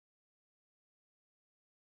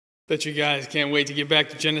Bet you guys can't wait to get back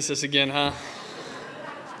to Genesis again, huh?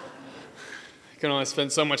 You can only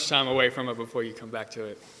spend so much time away from it before you come back to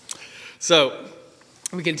it. So,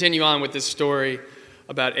 we continue on with this story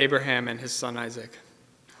about Abraham and his son Isaac.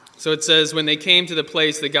 So it says, when they came to the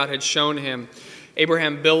place that God had shown him,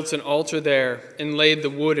 Abraham built an altar there and laid the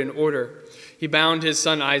wood in order. He bound his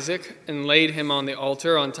son Isaac and laid him on the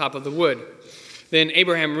altar on top of the wood. Then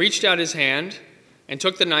Abraham reached out his hand and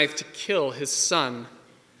took the knife to kill his son.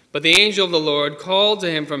 But the angel of the Lord called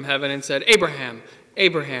to him from heaven and said, Abraham,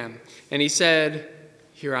 Abraham. And he said,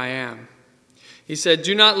 Here I am. He said,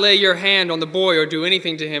 Do not lay your hand on the boy or do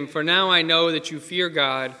anything to him, for now I know that you fear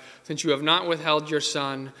God, since you have not withheld your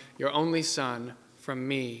son, your only son, from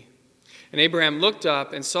me. And Abraham looked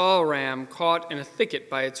up and saw a ram caught in a thicket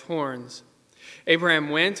by its horns. Abraham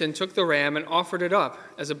went and took the ram and offered it up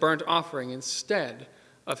as a burnt offering instead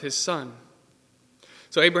of his son.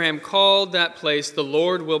 So Abraham called that place, The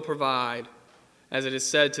Lord will provide, as it is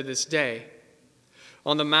said to this day.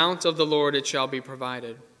 On the mount of the Lord it shall be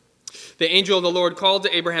provided. The angel of the Lord called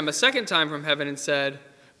to Abraham a second time from heaven and said,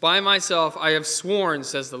 By myself I have sworn,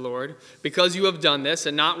 says the Lord, because you have done this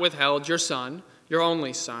and not withheld your son, your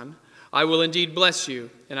only son, I will indeed bless you,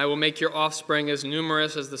 and I will make your offspring as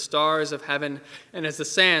numerous as the stars of heaven and as the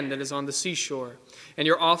sand that is on the seashore. And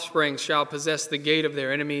your offspring shall possess the gate of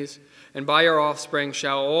their enemies, and by your offspring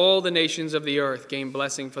shall all the nations of the earth gain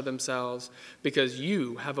blessing for themselves, because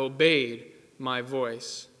you have obeyed my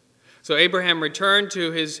voice. So Abraham returned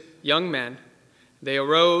to his young men. They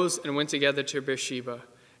arose and went together to Beersheba,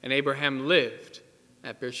 and Abraham lived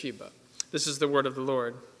at Beersheba. This is the word of the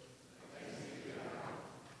Lord.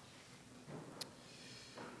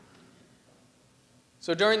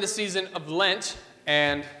 So during the season of Lent,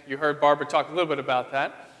 and you heard Barbara talk a little bit about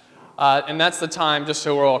that, and that's the time, just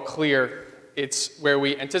so we're all clear, it's where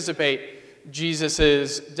we anticipate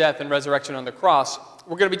Jesus' death and resurrection on the cross.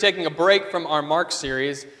 We're going to be taking a break from our Mark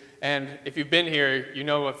series, and if you've been here, you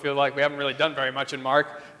know I feel like we haven't really done very much in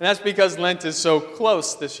Mark, and that's because Lent is so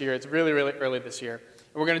close this year. It's really, really early this year.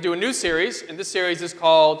 And we're going to do a new series, and this series is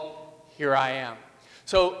called Here I Am.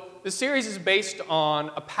 So this series is based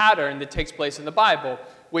on a pattern that takes place in the Bible,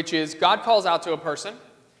 which is God calls out to a person,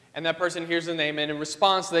 and that person hears the name, and in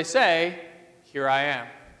response they say, Here I am.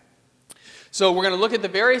 So we're going to look at the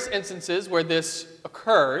various instances where this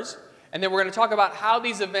occurs, and then we're going to talk about how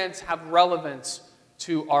these events have relevance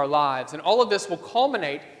to our lives. And all of this will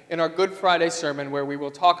culminate in our Good Friday sermon, where we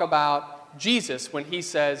will talk about Jesus when he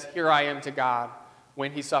says, Here I am to God,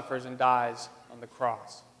 when he suffers and dies on the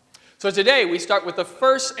cross. So today we start with the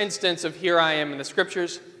first instance of Here I am in the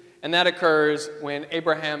scriptures, and that occurs when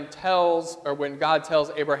when God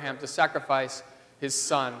tells Abraham to sacrifice his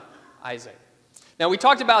son Isaac. Now we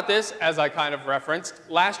talked about this, as I kind of referenced,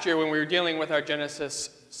 last year when we were dealing with our Genesis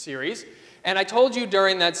series, and I told you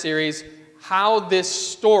during that series how this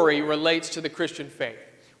story relates to the Christian faith.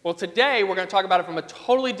 Well, today we're going to talk about it from a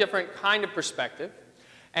totally different kind of perspective,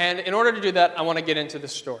 and in order to do that, I want to get into the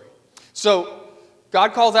story. So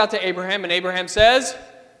God calls out to Abraham, and Abraham says,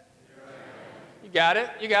 You got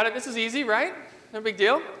it. This is easy, right? No big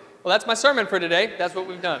deal. Well, that's my sermon for today. That's what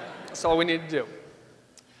we've done. That's all we need to do.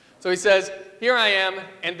 So he says, Here I am,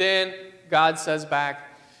 and then God says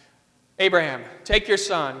back, Abraham, take your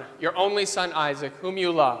son, your only son Isaac, whom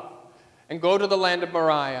you love, and go to the land of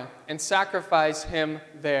Moriah and sacrifice him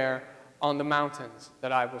there on the mountains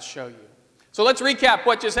that I will show you. So let's recap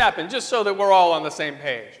what just happened, just so that we're all on the same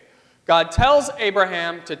page. God tells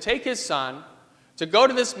Abraham to take his son, to go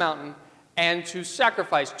to this mountain, and to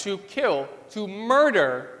sacrifice, to kill, to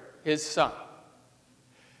murder his son.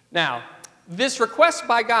 Now, this request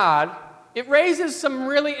by God, it raises some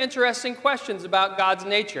really interesting questions about God's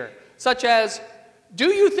nature, such as, do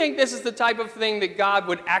you think this is the type of thing that God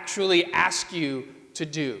would actually ask you to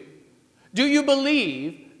do? Do you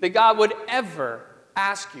believe that God would ever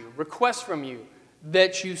ask you, request from you,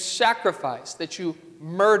 that you sacrifice, that you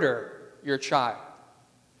murder your child?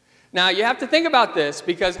 Now, you have to think about this,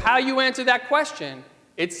 because how you answer that question,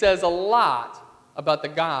 it says a lot about the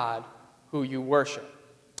God who you worship.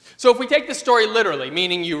 So if we take the story literally,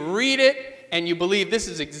 meaning you read it and you believe this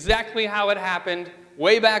is exactly how it happened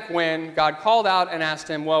way back when God called out and asked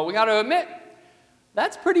him, well, we got to admit,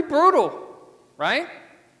 that's pretty brutal, right?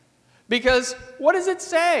 Because what does it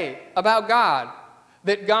say about God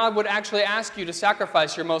that God would actually ask you to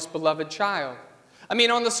sacrifice your most beloved child? I mean,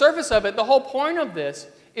 on the surface of it, the whole point of this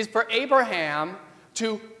is for Abraham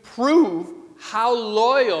to prove how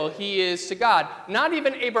loyal he is to God. Not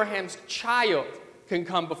even Abraham's child can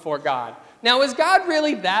come before God. Now, is God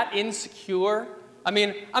really that insecure? I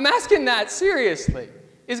mean, I'm asking that seriously.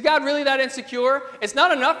 Is God really that insecure? It's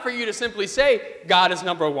not enough for you to simply say God is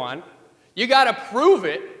number one. You got to prove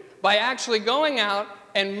it by actually going out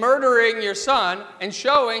and murdering your son and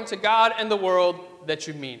showing to God and the world that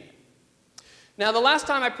you mean it. Now, the last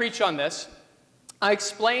time I preached on this, I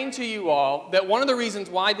explained to you all that one of the reasons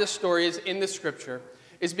why this story is in the scripture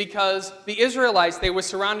is because the Israelites, they were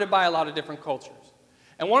surrounded by a lot of different cultures.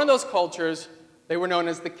 And one of those cultures, they were known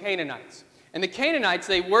as the Canaanites. And the Canaanites,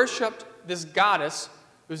 they worshipped this goddess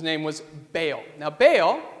whose name was Baal. Now,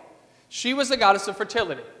 Baal, she was the goddess of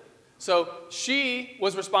fertility. So she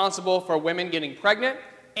was responsible for women getting pregnant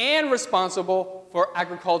and responsible for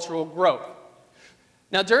agricultural growth.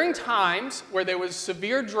 Now, during times where there was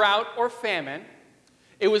severe drought or famine,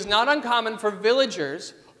 it was not uncommon for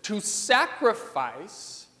villagers to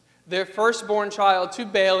sacrifice their firstborn child to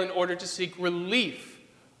Baal in order to seek relief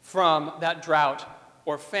from that drought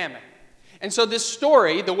or famine. And so this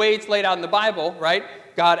story, the way it's laid out in the Bible, right?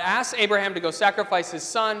 God asks Abraham to go sacrifice his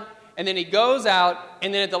son, and then he goes out,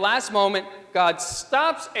 and then at the last moment, God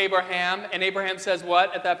stops Abraham, and Abraham says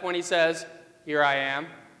what? At that point he says, "Here I am,"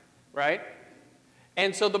 right?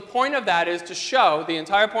 And so the point of that is to show, the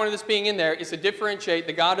entire point of this being in there is to differentiate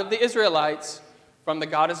the God of the Israelites from the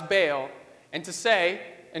goddess Baal, and to say,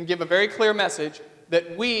 and give a very clear message,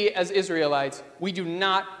 that we as Israelites, we do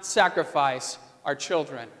not sacrifice our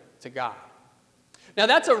children to God. Now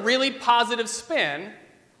that's a really positive spin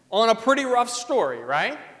on a pretty rough story,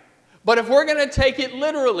 right? But if we're going to take it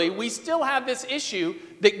literally, we still have this issue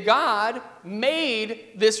that God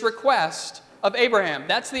made this request of Abraham.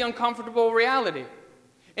 That's the uncomfortable reality.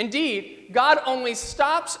 Indeed, God only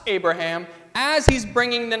stops Abraham as he's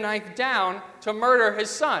bringing the knife down to murder his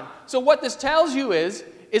son. So what this tells you is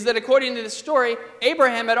that according to this story,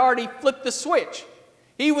 Abraham had already flipped the switch.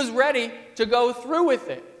 He was ready to go through with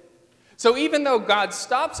it. So even though God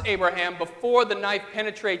stops Abraham before the knife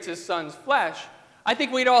penetrates his son's flesh, I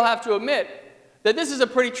think we'd all have to admit that this is a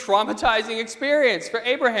pretty traumatizing experience for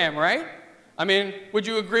Abraham, right? I mean, would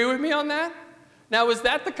you agree with me on that? Now, is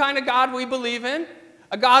that the kind of God we believe in?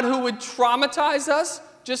 A God who would traumatize us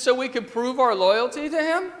just so we could prove our loyalty to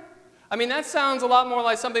him? I mean, that sounds a lot more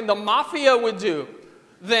like something the mafia would do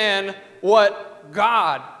than what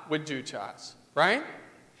God would do to us, right?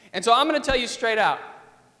 And so I'm going to tell you straight out,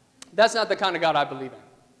 that's not the kind of God I believe in.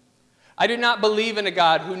 I do not believe in a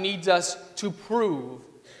God who needs us to prove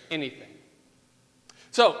anything.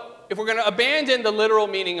 So, if we're going to abandon the literal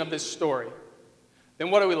meaning of this story,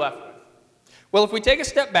 then what are we left with? Well, if we take a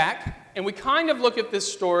step back and we kind of look at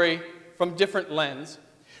this story from different lens,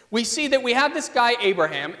 we see that we have this guy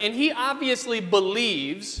Abraham, and he obviously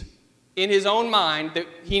believes in his own mind that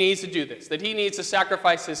he needs to do this, that he needs to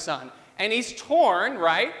sacrifice his son. And he's torn,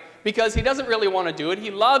 right? Because he doesn't really want to do it.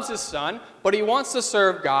 He loves his son, but he wants to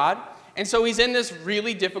serve God. And so he's in this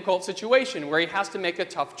really difficult situation where he has to make a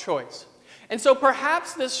tough choice. And so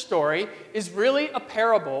perhaps this story is really a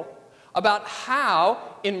parable about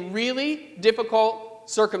how, in really difficult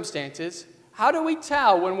circumstances, how do we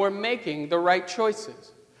tell when we're making the right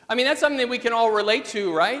choices? I mean, that's something that we can all relate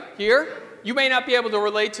to, right? Here, you may not be able to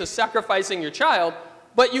relate to sacrificing your child,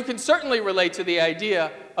 but you can certainly relate to the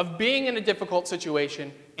idea of being in a difficult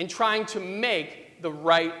situation and trying to make the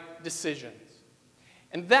right decisions.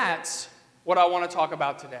 And that's what I want to talk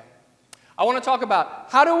about today. I want to talk about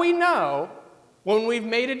how do we know when we've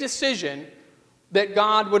made a decision that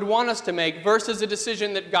God would want us to make versus a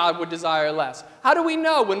decision that God would desire less? How do we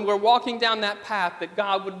know when we're walking down that path that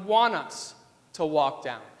God would want us to walk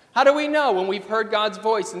down? How do we know when we've heard God's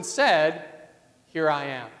voice and said, "Here I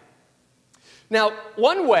am"? Now,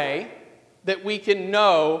 one way that we can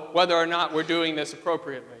know whether or not we're doing this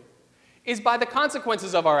appropriately is by the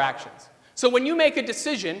consequences of our actions. So when you make a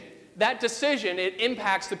decision, that decision, it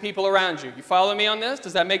impacts the people around you. You follow me on this?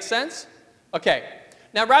 Does that make sense? Okay.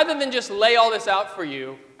 Now, rather than just lay all this out for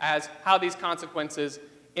you as how these consequences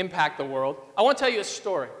impact the world, I want to tell you a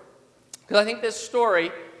story. Because I think this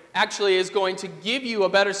story actually is going to give you a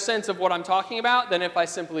better sense of what I'm talking about than if I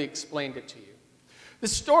simply explained it to you. The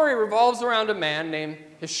story revolves around a man named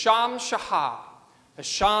Hisham Shahab.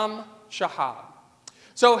 Hisham Shahab.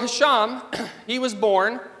 So Hisham, he was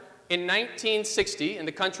born in 1960 in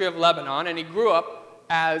the country of Lebanon, and he grew up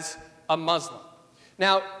as a Muslim.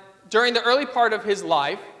 Now, during the early part of his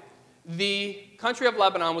life, the country of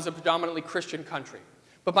Lebanon was a predominantly Christian country.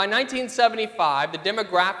 But by 1975, the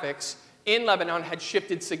demographics in Lebanon had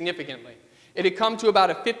shifted significantly. It had come to about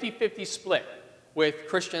a 50-50 split with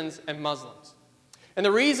Christians and Muslims. And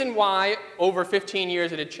the reason why over 15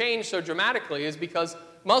 years it had changed so dramatically is because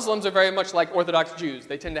Muslims are very much like Orthodox Jews.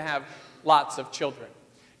 They tend to have lots of children.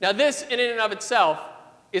 Now this, in and of itself,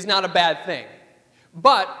 is not a bad thing.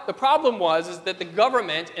 But the problem was that the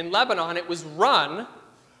government in Lebanon, it was run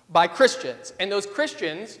by Christians. And those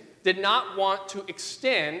Christians did not want to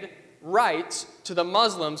extend rights to the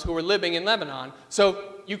Muslims who were living in Lebanon.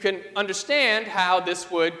 So you can understand how this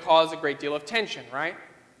would cause a great deal of tension, right?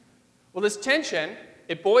 Well, this tension,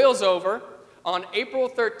 it boils over on April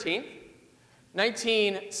 13th,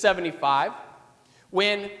 1975,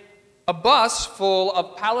 when a bus full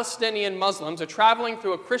of Palestinian Muslims are traveling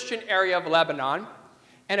through a Christian area of Lebanon,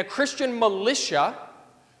 and a Christian militia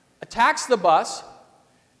attacks the bus,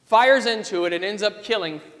 fires into it, and ends up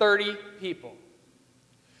killing 30 people.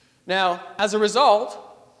 Now, as a result,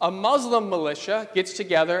 a Muslim militia gets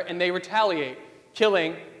together and they retaliate,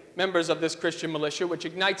 killing members of this Christian militia, which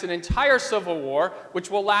ignites an entire civil war, which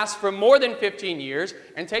will last for more than 15 years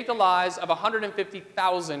and take the lives of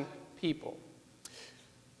 150,000 people.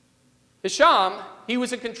 Hisham, he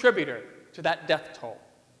was a contributor to that death toll.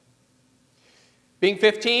 Being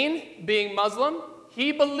 15, being Muslim,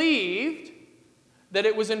 he believed that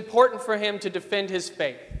it was important for him to defend his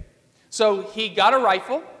faith. So he got a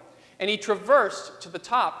rifle and he traversed to the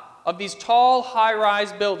top of these tall,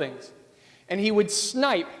 high-rise buildings, and he would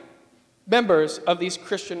snipe members of these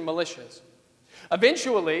Christian militias.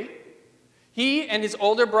 Eventually, he and his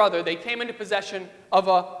older brother, they came into possession of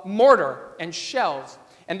a mortar and shells,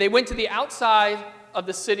 and they went to the outside of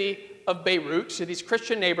the city of Beirut, to these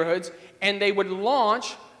Christian neighborhoods, and they would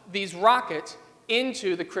launch these rockets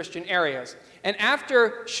into the Christian areas. And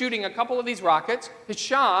after shooting a couple of these rockets,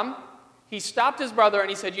 Hisham, he stopped his brother and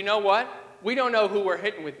he said, you know what? We don't know who we're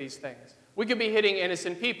hitting with these things. We could be hitting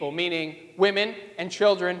innocent people, meaning women and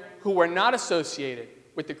children who were not associated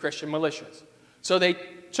with the Christian militias. So they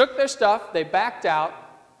took their stuff, they backed out,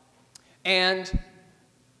 and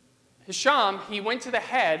Hisham, he went to the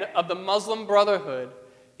head of the Muslim Brotherhood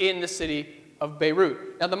in the city of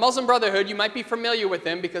Beirut. Now, the Muslim Brotherhood, you might be familiar with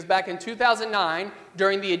them because back in 2009,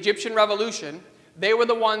 during the Egyptian Revolution, they were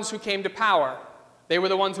the ones who came to power. They were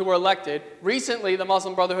the ones who were elected. Recently, the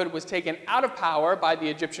Muslim Brotherhood was taken out of power by the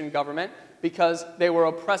Egyptian government because they were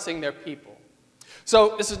oppressing their people.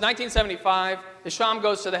 So this is 1975. Hisham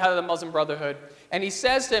goes to the head of the Muslim Brotherhood, and he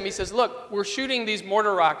says to him, he says, look, we're shooting these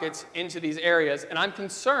mortar rockets into these areas, and I'm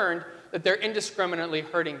concerned that they're indiscriminately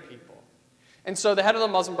hurting people. And so the head of the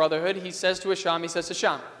Muslim Brotherhood, he says to Hisham, he says,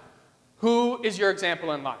 Hisham, who is your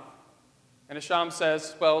example in life? And Hisham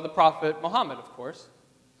says, well, the Prophet Muhammad, of course.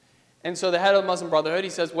 And so the head of the Muslim Brotherhood, he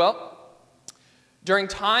says, well, during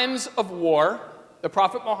times of war, the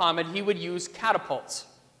Prophet Muhammad, he would use catapults.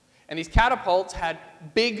 And these catapults had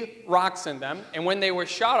big rocks in them, and when they were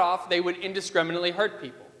shot off, they would indiscriminately hurt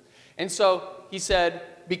people. And so he said,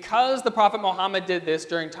 because the Prophet Muhammad did this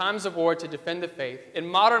during times of war to defend the faith, in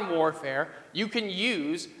modern warfare, you can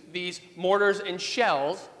use these mortars and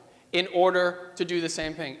shells in order to do the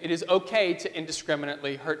same thing. It is okay to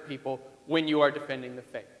indiscriminately hurt people when you are defending the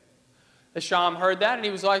faith. Hisham heard that, and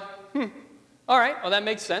he was like, all right, well, that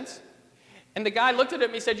makes sense. And the guy looked at him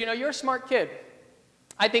and he said, you know, you're a smart kid.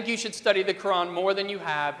 I think you should study the Quran more than you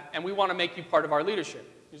have, and we want to make you part of our leadership.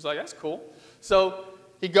 He's like, that's cool. So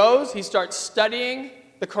he goes, he starts studying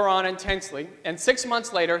the Quran intensely, and 6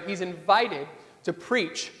 months later, he's invited to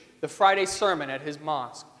preach the Friday sermon at his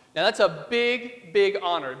mosque. Now, that's a big, big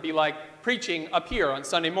honor. It'd be like preaching up here on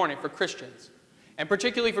Sunday morning for Christians. And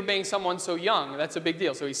particularly for being someone so young, that's a big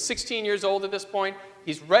deal. So he's 16 years old at this point.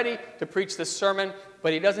 He's ready to preach this sermon,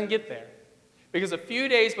 but he doesn't get there. Because a few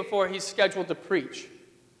days before he's scheduled to preach,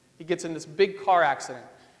 he gets in this big car accident.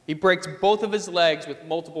 He breaks both of his legs with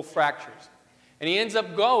multiple fractures. And he ends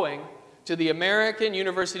up going to the American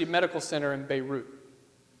University Medical Center in Beirut.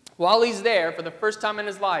 While he's there, for the first time in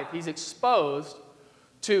his life, he's exposed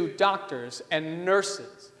to doctors and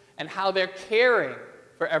nurses and how they're caring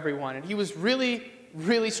for everyone. And he was really,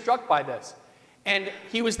 really struck by this. And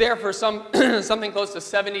he was there for something close to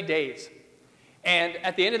 70 days. And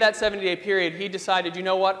at the end of that 70-day period, he decided, you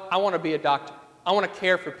know what? I want to be a doctor. I want to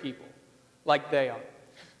care for people like they are.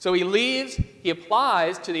 So he leaves, he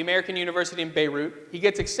applies to the American University in Beirut, he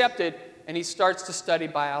gets accepted, and he starts to study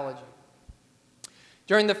biology.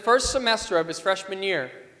 During the first semester of his freshman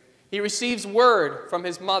year, he receives word from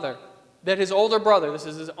his mother that his older brother, this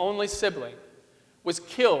is his only sibling, was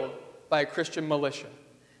killed by a Christian militia.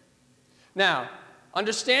 Now,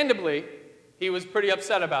 understandably, he was pretty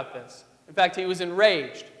upset about this. In fact, he was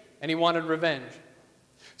enraged, and he wanted revenge.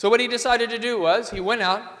 So what he decided to do was, he went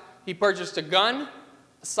out, he purchased a gun,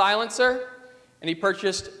 a silencer, and he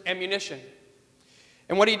purchased ammunition.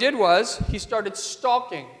 And what he did was, he started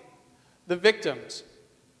stalking the victims,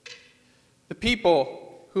 the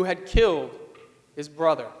people who had killed his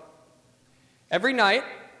brother. Every night,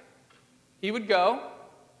 he would go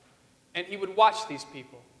and he would watch these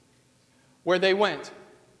people where they went.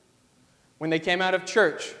 When they came out of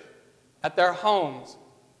church, at their homes,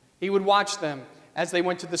 he would watch them as they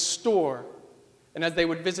went to the store and as they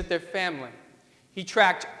would visit their family. He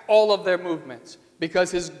tracked all of their movements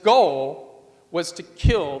because his goal was to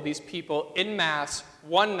kill these people en masse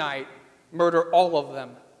one night, murder all of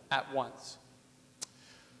them at once.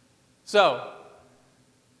 So,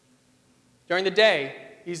 during the day,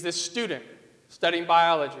 he's this student studying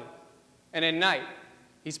biology, and at night,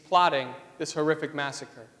 he's plotting this horrific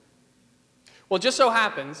massacre. Well, it just so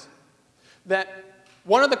happens that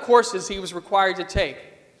one of the courses he was required to take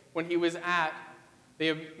when he was at the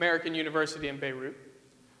American University in Beirut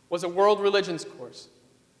was a world religions course.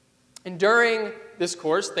 And during this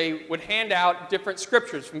course, they would hand out different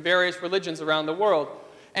scriptures from various religions around the world.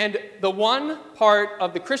 And the one part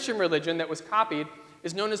of the Christian religion that was copied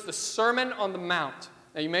is known as the Sermon on the Mount.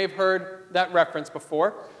 Now, you may have heard that reference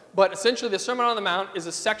before, but essentially the Sermon on the Mount is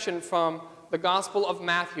a section from the Gospel of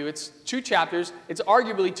Matthew. It's 2 chapters. It's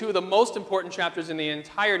arguably 2 of the most important chapters in the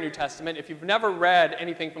entire New Testament. If you've never read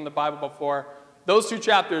anything from the Bible before, those 2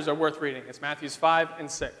 chapters are worth reading. It's Matthews 5 and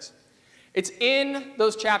 6. It's in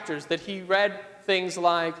those chapters that he read things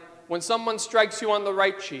like, when someone strikes you on the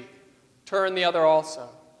right cheek, turn the other also.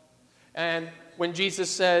 And when Jesus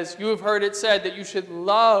says, you have heard it said that you should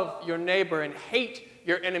love your neighbor and hate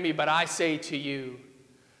your enemy, but I say to you,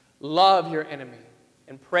 love your enemy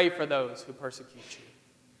and pray for those who persecute you.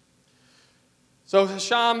 So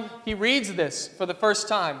Hisham, he reads this for the first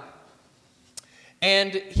time,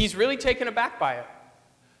 and he's really taken aback by it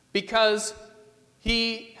because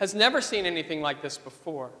he has never seen anything like this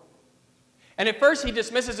before. And at first he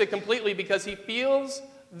dismisses it completely because he feels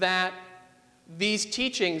that these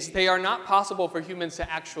teachings, they are not possible for humans to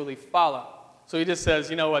actually follow. So he just says,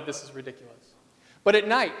 you know what, this is ridiculous. But at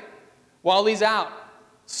night, while he's out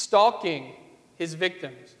stalking his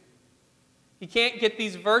victims, he can't get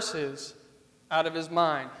these verses out of his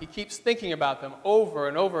mind. He keeps thinking about them over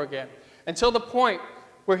and over again until the point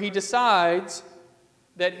where he decides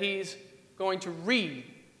that he's going to read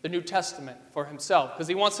the New Testament for himself because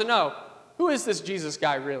he wants to know, who is this Jesus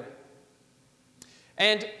guy really?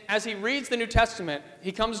 And as he reads the New Testament,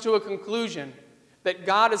 he comes to a conclusion that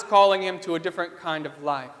God is calling him to a different kind of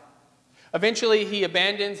life. Eventually, he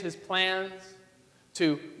abandons his plans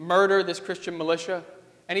to murder this Christian militia,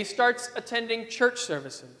 and he starts attending church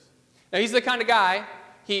services. Now, he's the kind of guy,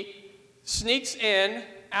 he sneaks in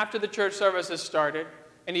after the church services started,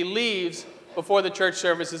 and he leaves before the church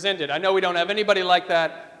services ended. I know we don't have anybody like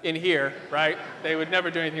that in here, right? They would never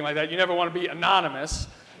do anything like that. You never want to be anonymous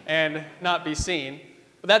and not be seen.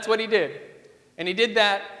 But that's what he did. And he did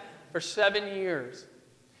that for 7 years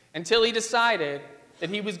until he decided that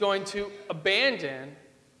he was going to abandon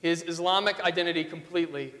his Islamic identity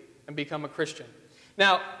completely and become a Christian.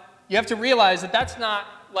 Now, you have to realize that that's not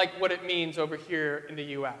like what it means over here in the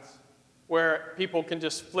U.S., where people can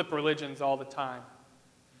just flip religions all the time.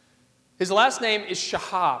 His last name is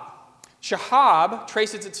Shahab. Shahab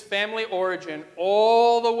traces its family origin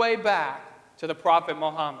all the way back to the Prophet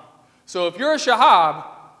Muhammad. So if you're a Shahab,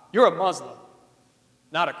 you're a Muslim,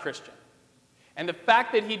 not a Christian. And the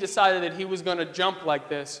fact that he decided that he was going to jump like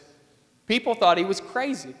this, people thought he was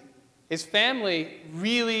crazy. His family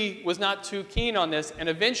really was not too keen on this, and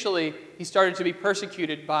eventually he started to be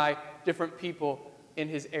persecuted by different people in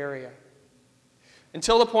his area.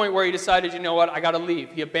 Until the point where he decided, you know what, I got to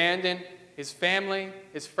leave. He abandoned his family,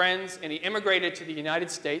 his friends, and he immigrated to the United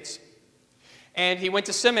States. And he went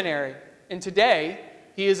to seminary. And today,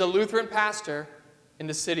 he is a Lutheran pastor in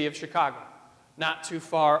the city of Chicago, not too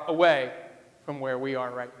far away from where we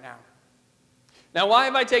are right now. Now, why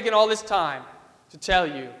have I taken all this time to tell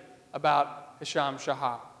you about Hisham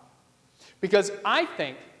Shahab? Because I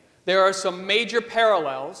think there are some major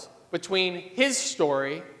parallels between his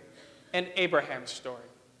story and Abraham's story.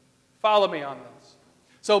 Follow me on this.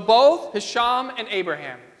 So both Hisham and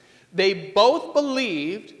Abraham, they both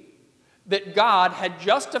believed that God had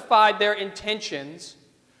justified their intentions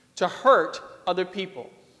to hurt other people.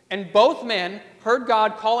 And both men heard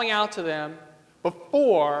God calling out to them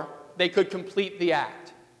before they could complete the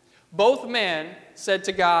act. Both men said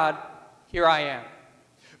to God, "Here I am."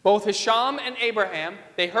 Both Hisham and Abraham,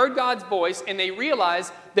 they heard God's voice and they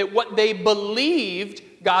realized that what they believed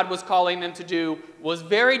God was calling them to do was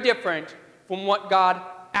very different from what God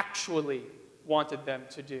actually wanted them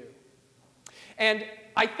to do. And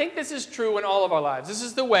I think this is true in all of our lives. This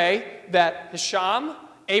is the way that Hisham,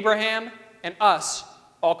 Abraham, and us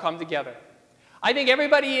all come together. I think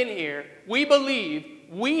everybody in here, we believe,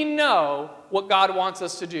 we know what God wants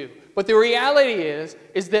us to do. But the reality is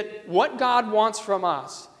that what God wants from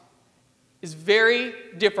us is very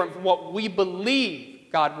different from what we believe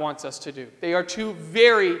God wants us to do. They are two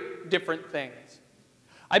very different things.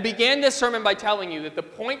 I began this sermon by telling you that the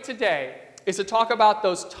point today is to talk about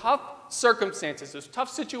those tough circumstances, those tough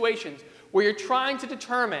situations where you're trying to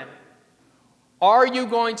determine, are you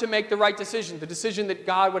going to make the right decision, the decision that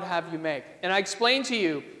God would have you make? And I explained to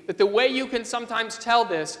you that the way you can sometimes tell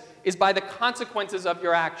this is by the consequences of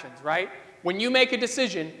your actions, right? When you make a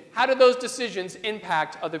decision, how do those decisions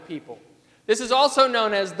impact other people? This is also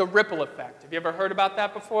known as the ripple effect. Have you ever heard about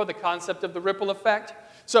that before, the concept of the ripple effect?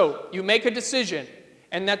 So you make a decision,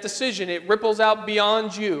 and that decision, it ripples out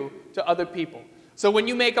beyond you to other people. So when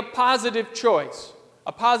you make a positive choice,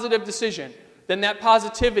 a positive decision, then that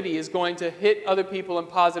positivity is going to hit other people in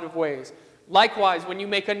positive ways. Likewise, when you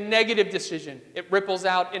make a negative decision, it ripples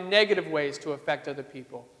out in negative ways to affect other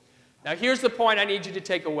people. Now here's the point I need you to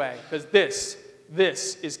take away, because this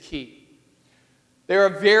is key. There are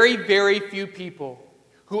very, very few people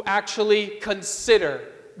who actually consider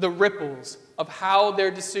the ripples of how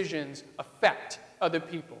their decisions affect other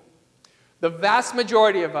people. The vast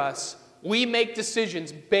majority of us, we make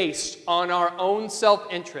decisions based on our own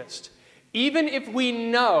self-interest. Even if we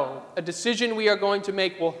know a decision we are going to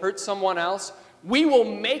make will hurt someone else, we will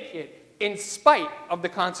make it in spite of the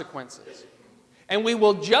consequences. And we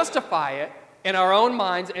will justify it in our own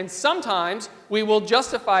minds, and sometimes we will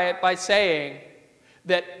justify it by saying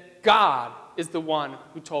that God is the one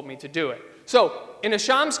who told me to do it. So, in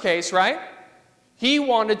Hisham's case, right, he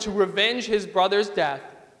wanted to revenge his brother's death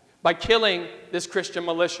by killing this Christian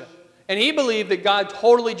militia. And he believed that God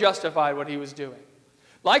totally justified what he was doing.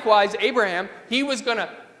 Likewise, Abraham, he was going to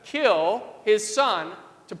kill his son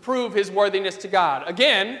to prove his worthiness to God.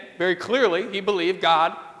 Again, very clearly, he believed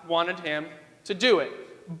God wanted him to do it.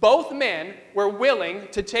 Both men were willing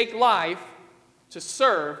to take life to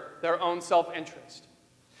serve their own self-interest.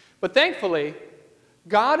 But thankfully,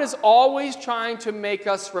 God is always trying to make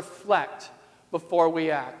us reflect before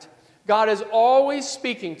we act. God is always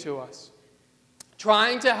speaking to us,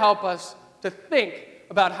 trying to help us to think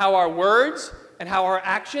about how our words and how our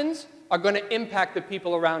actions are going to impact the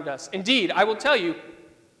people around us. Indeed, I will tell you,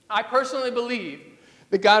 I personally believe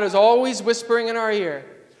that God is always whispering in our ear,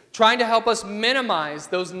 trying to help us minimize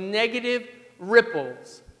those negative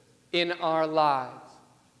ripples in our lives.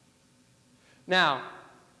 Now,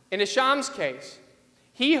 in Hisham's case,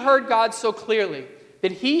 he heard God so clearly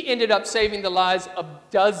that he ended up saving the lives of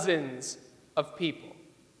dozens of people.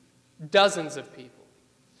 Dozens of people.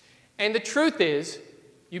 And the truth is,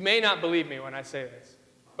 you may not believe me when I say this,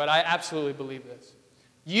 but I absolutely believe this.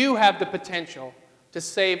 You have the potential to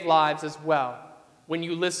save lives as well when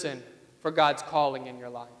you listen for God's calling in your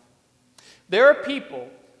life. There are people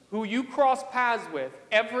who you cross paths with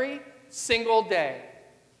every single day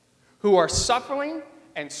who are suffering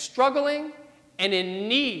and struggling and in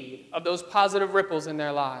need of those positive ripples in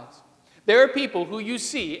their lives. There are people who you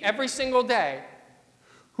see every single day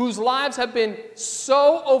whose lives have been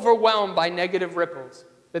so overwhelmed by negative ripples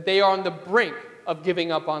that they are on the brink of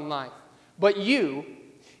giving up on life. But you,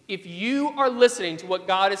 if you are listening to what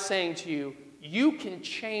God is saying to you, you can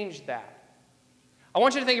change that. I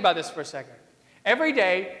want you to think about this for a second. Every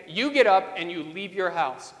day, you get up and you leave your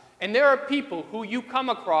house. And there are people who you come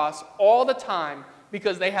across all the time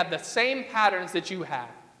because they have the same patterns that you have.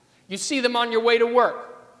 You see them on your way to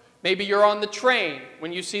work. Maybe you're on the train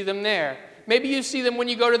when you see them there. Maybe you see them when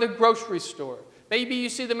you go to the grocery store. Maybe you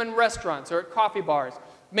see them in restaurants or at coffee bars.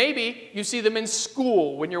 Maybe you see them in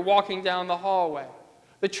school when you're walking down the hallway.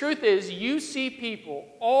 The truth is, you see people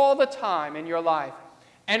all the time in your life,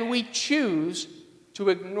 and we choose to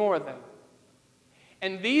ignore them.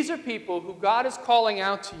 And these are people who God is calling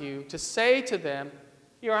out to you to say to them,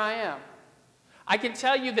 here I am. I can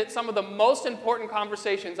tell you that some of the most important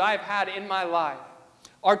conversations I have had in my life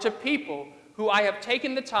are to people who I have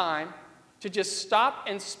taken the time to just stop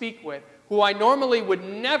and speak with, who I normally would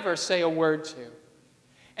never say a word to.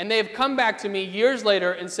 And they have come back to me years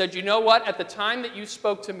later and said, you know what, at the time that you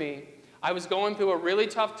spoke to me, I was going through a really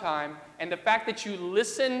tough time, and the fact that you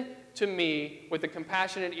listened to me with a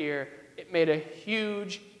compassionate ear, it made a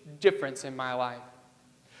huge difference in my life.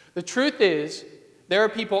 The truth is, there are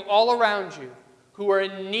people all around you who are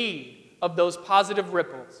in need of those positive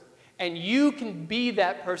ripples, and you can be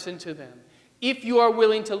that person to them if you are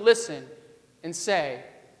willing to listen and say,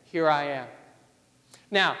 here I am.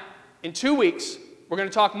 Now, in 2 weeks, we're going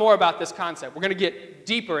to talk more about this concept. We're going to get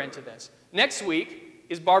deeper into this. Next week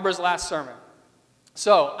is Barbara's last sermon.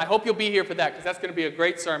 So I hope you'll be here for that, because that's going to be a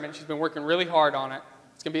great sermon. She's been working really hard on it.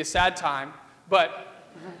 It's going to be a sad time, but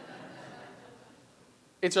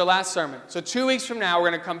It's our last sermon. So 2 weeks from now, we're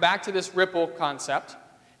going to come back to this ripple concept,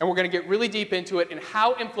 and we're going to get really deep into it and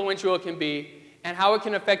how influential it can be and how it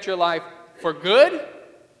can affect your life for good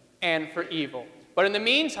and for evil. But in the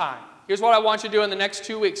meantime, here's what I want you to do in the next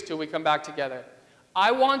 2 weeks till we come back together.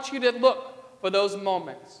 I want you to look for those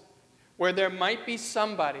moments where there might be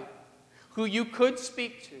somebody who you could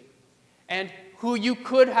speak to and who you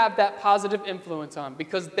could have that positive influence on,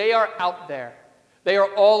 because they are out there. They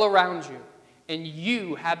are all around you, and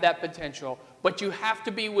you have that potential, but you have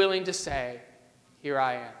to be willing to say, "Here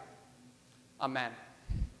I am." Amen.